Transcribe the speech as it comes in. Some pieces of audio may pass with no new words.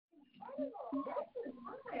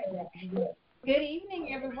Good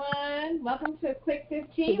evening, everyone. Welcome to Quick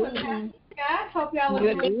 15 with Pastor Scott. Hope y'all are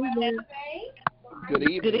doing well today. Good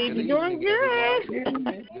evening. Good evening. Doing good. Good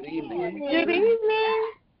evening. Good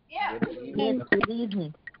evening. Yeah. Good evening. Good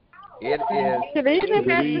evening. It is. Good evening,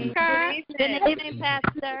 Pastor evening. Scott. Good evening,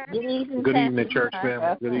 Pastor. Good evening, Good evening, Pastor church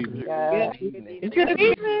Scott. family. Good evening. Good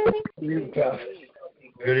evening.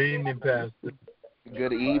 Good evening, Pastor.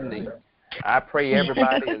 Good evening. I pray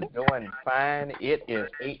everybody is doing fine. It is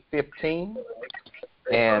 8:15,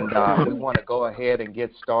 and we want to go ahead and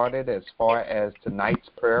get started as far as tonight's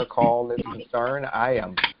prayer call is concerned. I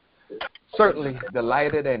am certainly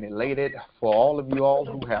delighted and elated for all of you all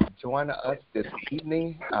who have joined us this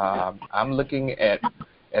evening. I'm looking at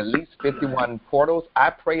least 51 portals. I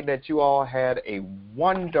pray that you all had a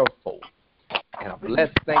wonderful and a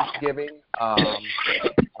blessed Thanksgiving last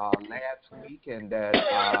week, and that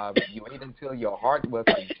you ate until your heart was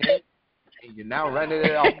content, and you're now running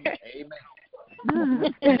it off. Amen.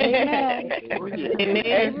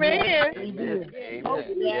 Amen.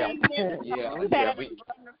 Yeah.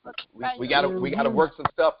 We gotta work some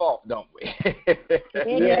stuff off, don't we?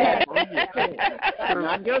 Yeah.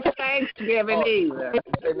 Not just Thanksgiving either.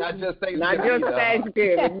 Not just Thanksgiving. Not just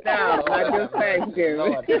Thanksgiving. No, not just Thanksgiving.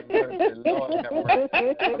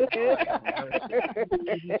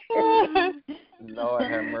 Lord have mercy. Lord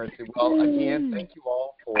have mercy. Well, again, thank you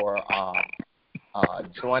all for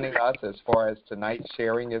joining us as far as tonight's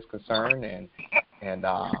sharing is concerned, and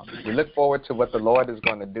we look forward to what the Lord is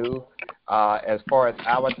going to do as far as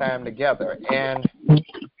our time together. And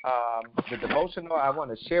the devotional I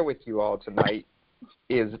want to share with you all tonight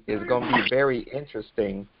is going to be very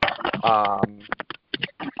interesting,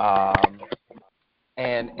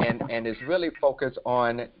 and is really focused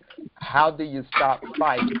on how do you stop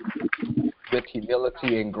fight with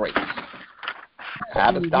humility and grace.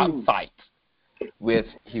 How to stop fight with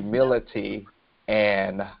humility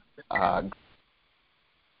and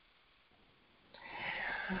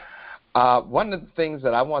one of the things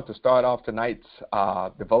that I want to start off tonight's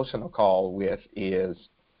devotional call with is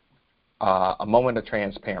a moment of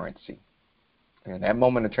transparency. And that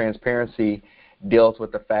moment of transparency deals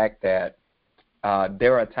with the fact that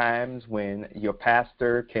there are times when your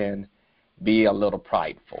pastor can be a little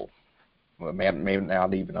prideful. Well, maybe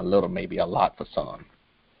not even a little, maybe a lot for some.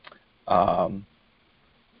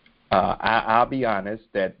 I'll be honest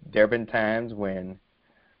that there have been times when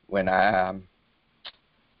I've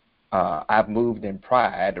moved in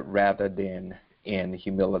pride rather than in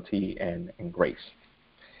humility and grace.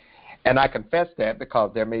 And I confess that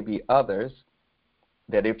because there may be others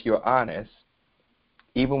that if you're honest,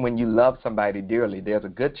 even when you love somebody dearly, there's a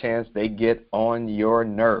good chance they get on your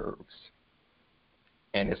nerves.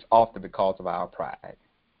 And it's often because of our pride.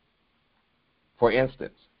 For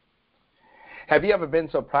instance, have you ever been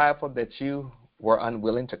so prideful that you were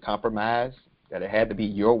unwilling to compromise, that it had to be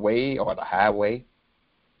your way or the highway,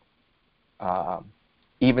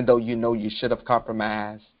 even though you know you should have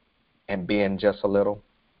compromised and been just a little?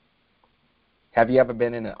 Have you ever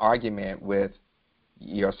been in an argument with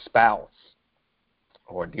your spouse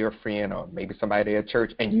or a dear friend or maybe somebody at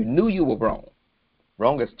church and you knew you were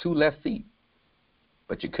wrong as two left feet,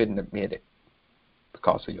 but you couldn't admit it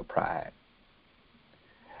because of your pride?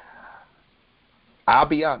 I'll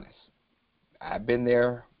be honest. I've been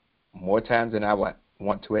there more times than I want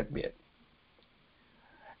to admit.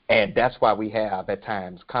 And that's why we have, at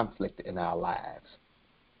times, conflict in our lives.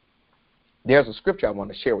 There's a scripture I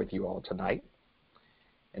want to share with you all tonight.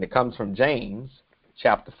 And it comes from James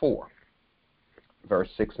chapter 4, verse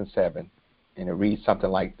 6 and 7. And it reads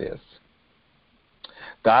something like this.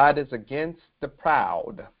 God is against the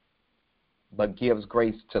proud, but gives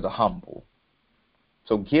grace to the humble.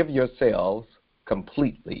 So give yourselves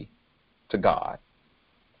completely to God.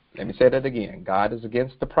 Let me say that again. God is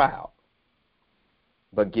against the proud,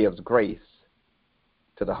 but gives grace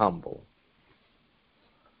to the humble.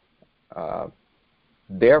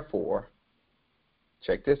 Therefore,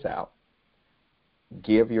 check this out.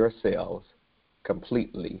 Give yourselves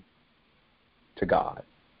completely to God.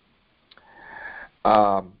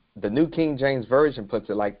 The New King James Version puts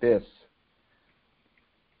it like this.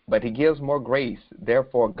 But he gives more grace.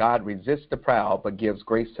 Therefore, God resists the proud, but gives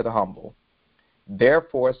grace to the humble.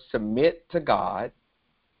 Therefore, submit to God,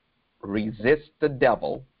 resist the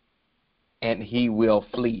devil, and he will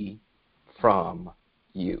flee from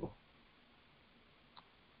you.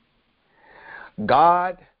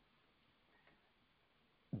 God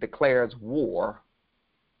declares war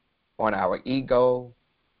on our ego,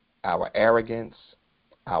 our arrogance,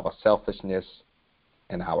 our selfishness,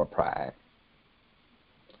 and our pride.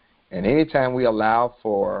 And anytime we allow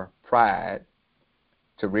for pride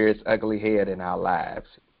to rear its ugly head in our lives,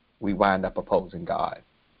 we wind up opposing God.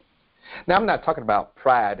 Now, I'm not talking about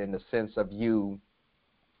pride in the sense of you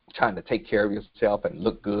trying to take care of yourself and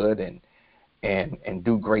look good and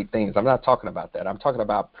do great things. I'm not talking about that. I'm talking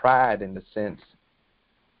about pride in the sense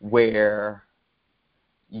where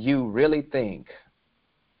you really think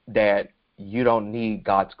that you don't need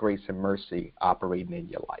God's grace and mercy operating in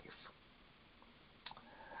your life.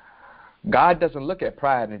 God doesn't look at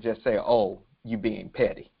pride and just say, oh, you being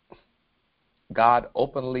petty. God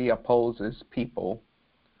openly opposes people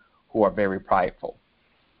who are very prideful.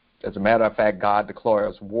 As a matter of fact, God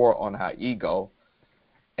declares war on our ego.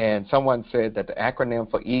 And someone said that the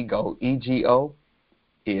acronym for ego, EGO,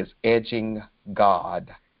 is edging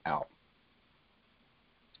God out.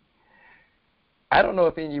 I don't know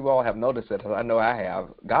if any of you all have noticed it. I know I have.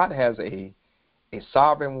 God has a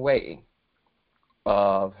sovereign way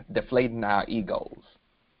of deflating our egos.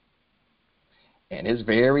 And it's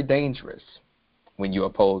very dangerous when you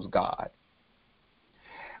oppose God.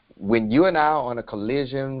 When you and I are on a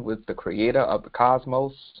collision with the creator of the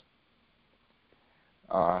cosmos,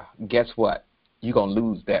 guess what? You're going to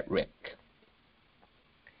lose that wreck.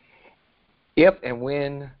 If and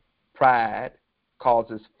when pride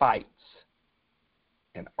causes fights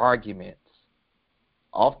and arguments,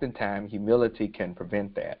 oftentimes humility can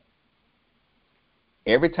prevent that.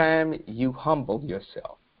 Every time you humble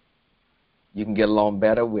yourself, you can get along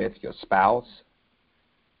better with your spouse,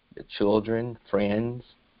 your children, friends,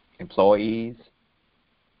 employees,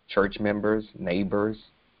 church members, neighbors,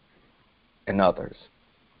 and others.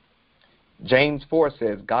 James 4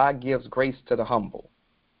 says, God gives grace to the humble.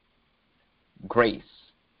 Grace,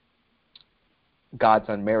 God's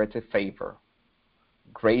unmerited favor.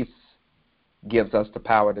 Grace gives us the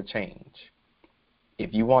power to change.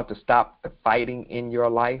 If you want to stop the fighting in your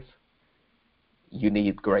life, you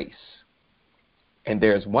need grace. And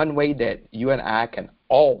there's one way that you and I can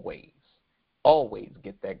always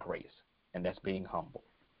get that grace, and that's being humble.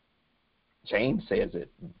 James says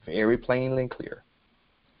it very plainly and clear.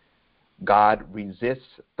 God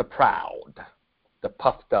resists the proud, the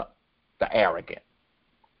puffed up, the arrogant,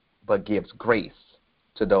 but gives grace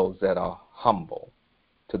to those that are humble,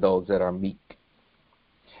 to those that are meek.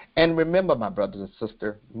 And remember, my brothers and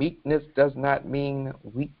sisters, meekness does not mean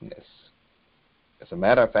weakness. As a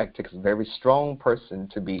matter of fact, it takes a very strong person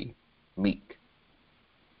to be meek.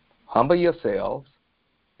 Humble yourselves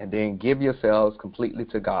and then give yourselves completely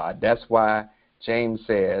to God. That's why James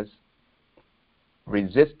says,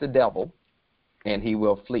 resist the devil and he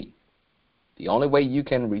will flee. The only way you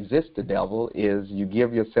can resist the devil is you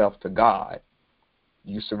give yourself to God.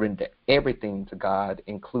 You surrender everything to God,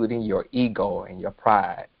 including your ego and your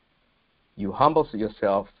pride. You humble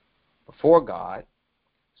yourself before God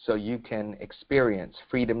so you can experience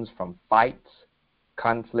freedoms from fights,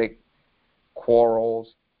 conflict,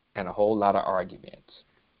 quarrels, and a whole lot of arguments.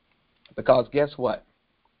 Because guess what?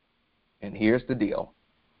 And here's the deal.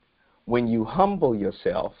 When you humble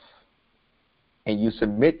yourself and you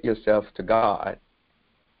submit yourself to God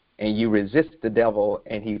and you resist the devil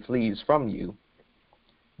and he flees from you,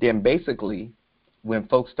 then basically when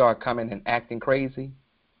folks start coming and acting crazy,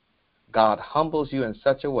 God humbles you in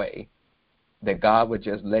such a way that God would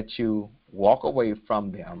just let you walk away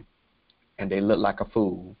from them and they look like a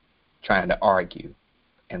fool trying to argue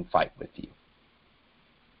and fight with you.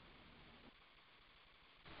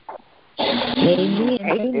 Amen.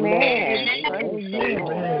 Amen.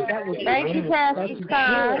 Thank you, Pastor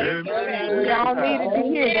Scott. We all needed to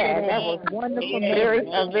hear that. That was wonderful. A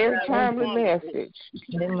very timely message.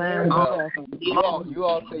 You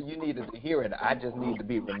all say you needed to hear it. I just need to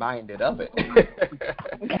be reminded of it.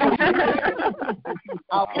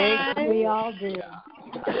 Okay. We all do.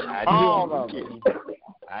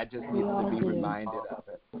 I just need to be reminded of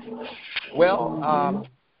it. Well,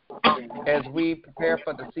 as we prepare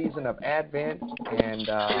for the season of Advent and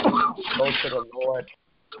go to the Lord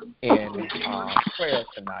in prayer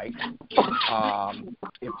tonight,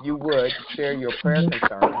 if you would share your prayer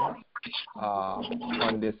concerns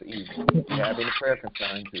on this evening. If you have any prayer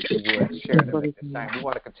concerns, if you would share them at this time. We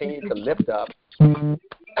want to continue to lift up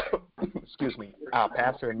our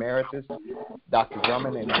Pastor Emeritus, Dr.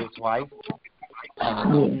 Drummond, and his wife.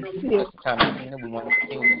 Thomasina. We want to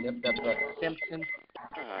continue to lift up Brother Simpson.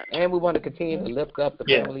 And we want to continue to lift up the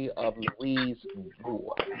family of Louise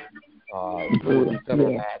Moore.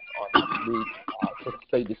 Sister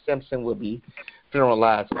Sadie Simpson will be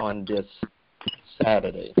funeralized on this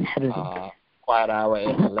Saturday. Quiet hour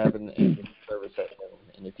at 11 and the service at noon.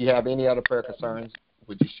 And if you have any other prayer concerns,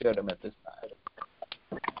 would you share them at this time?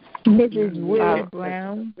 Mrs. Willie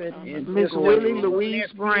Brown, Miss Willie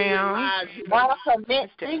Louise Brown,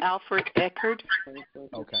 Mr. Alfred Eckert,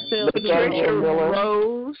 Okay. Patricia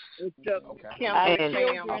Rose, Okay. and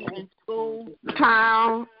children in school.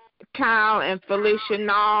 Kyle and Felicia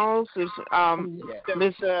Knowles is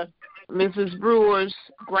Mrs. Brewer's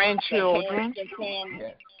grandchildren.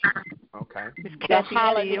 Yeah. Okay. The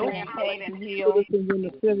Hill,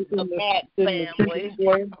 the Matt family,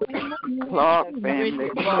 Clark family.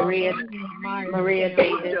 Maria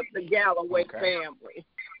Davis, The Galloway Okay. family.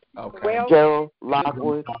 Okay. Joe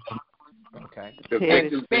Lockwood, Okay.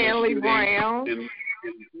 Stanley Brown.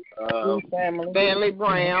 Stanley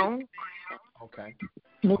Brown. Okay.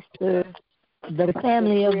 the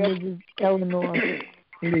family of Mrs. Eleanor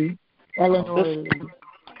Lee.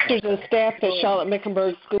 There's a staff at Charlotte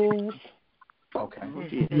Mecklenburg Schools. Okay.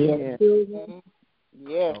 Yes.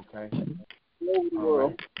 Yes. Okay. All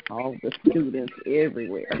right. All the students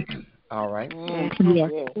everywhere. All right. Yes.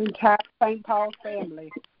 Entire St. Paul family.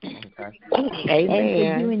 Okay. And for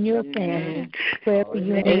Amen. you and your family. Prayer for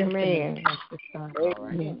you and your family. All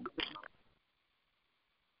right. Yes.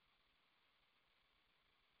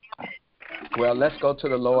 Well, let's go to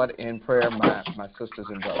the Lord in prayer, my sisters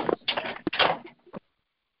and brothers.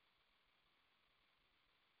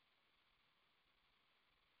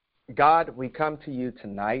 God, we come to you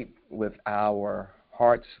tonight with our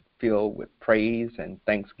hearts filled with praise and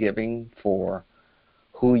thanksgiving for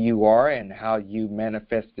who you are and how you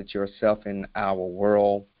manifested yourself in our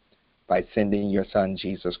world by sending your Son,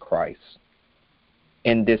 Jesus Christ.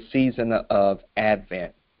 In this season of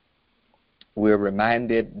Advent, we're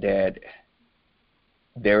reminded that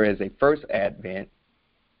there is a first Advent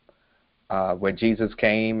where Jesus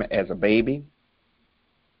came as a baby.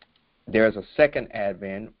 There's a second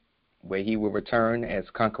Advent where he will return as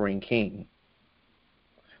conquering king.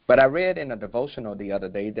 But I read in a devotional the other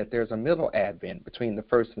day that there's a middle Advent between the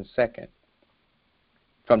first and second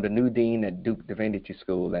from the new dean at Duke Divinity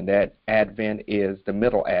School, and that Advent is the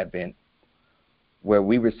middle Advent where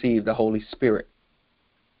we receive the Holy Spirit,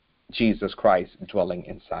 Jesus Christ, dwelling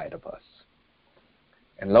inside of us.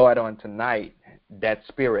 And Lord, on tonight, that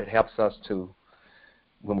Spirit helps us to,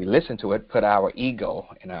 when we listen to it, put our ego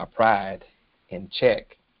and our pride in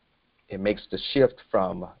check. It makes the shift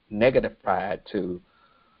from negative pride to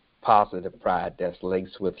positive pride that's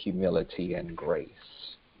laced with humility and grace.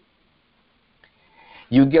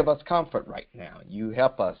 You give us comfort right now. You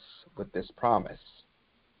help us with this promise.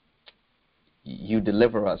 You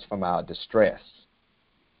deliver us from our distress.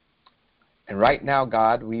 And right now,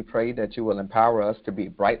 God, we pray that you will empower us to be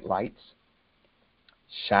bright lights,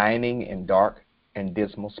 shining in dark and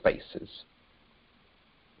dismal spaces.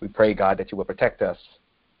 We pray, God, that you will protect us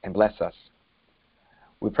and bless us.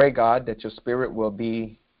 We pray, God, that your Spirit will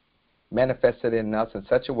be manifested in us in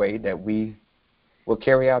such a way that we will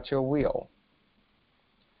carry out your will.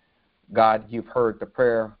 God, you've heard the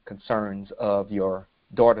prayer concerns of your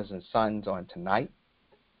daughters and sons on tonight.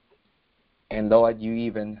 And Lord, you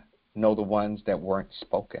even know the ones that weren't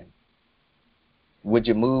spoken. Would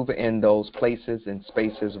you move in those places and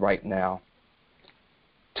spaces right now?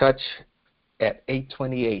 Touch at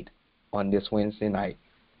 8:28 on this Wednesday night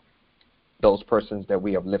those persons that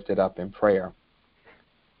we have lifted up in prayer.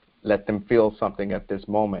 Let them feel something at this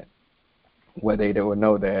moment where they will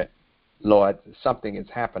know that, Lord, something is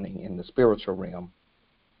happening in the spiritual realm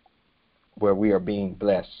where we are being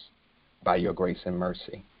blessed by your grace and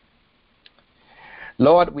mercy.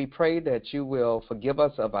 Lord, we pray that you will forgive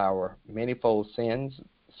us of our manifold sins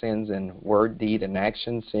in word, deed, and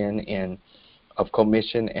action, sin of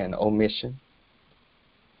commission and omission.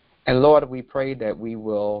 And Lord, we pray that we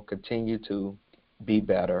will continue to be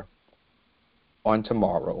better on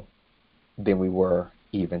tomorrow than we were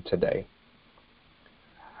even today.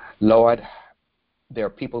 Lord, there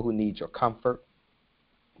are people who need your comfort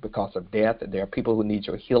because of death. There are people who need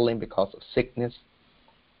your healing because of sickness.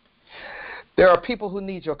 There are people who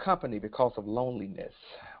need your company because of loneliness.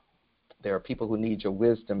 There are people who need your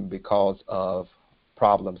wisdom because of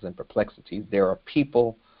problems and perplexities. There are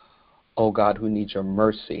people, oh God, who need your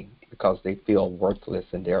mercy because they feel worthless.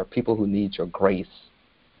 And there are people who need your grace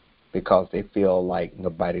because they feel like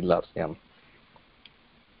nobody loves them.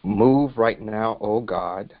 Move right now, oh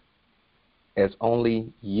God, as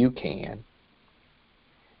only you can.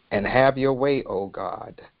 And have your way, oh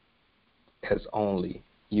God, as only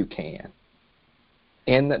you can.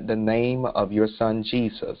 In the name of your Son,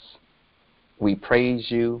 Jesus, we praise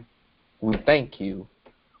you, we thank you,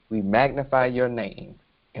 we magnify your name,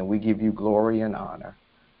 and we give you glory and honor.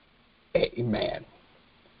 Amen.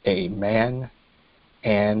 Amen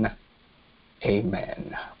and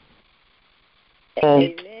amen.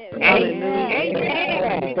 Amen.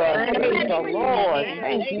 Amen. Praise the Lord.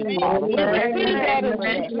 Thank you, Father. We receive that in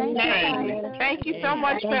Jesus' name. Thank you so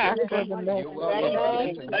much, Pastor. You're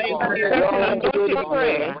welcome. Good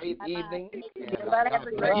prayer. Great evening.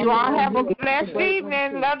 You all have a blessed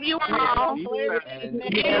evening. Love you all. Good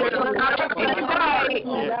night.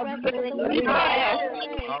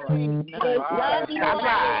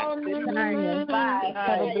 Bye.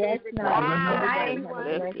 Have a blessed night.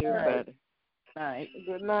 Bless you, everybody. Night.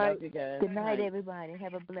 Good night. Love you guys. Good night, everybody.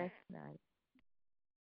 Have a blessed night.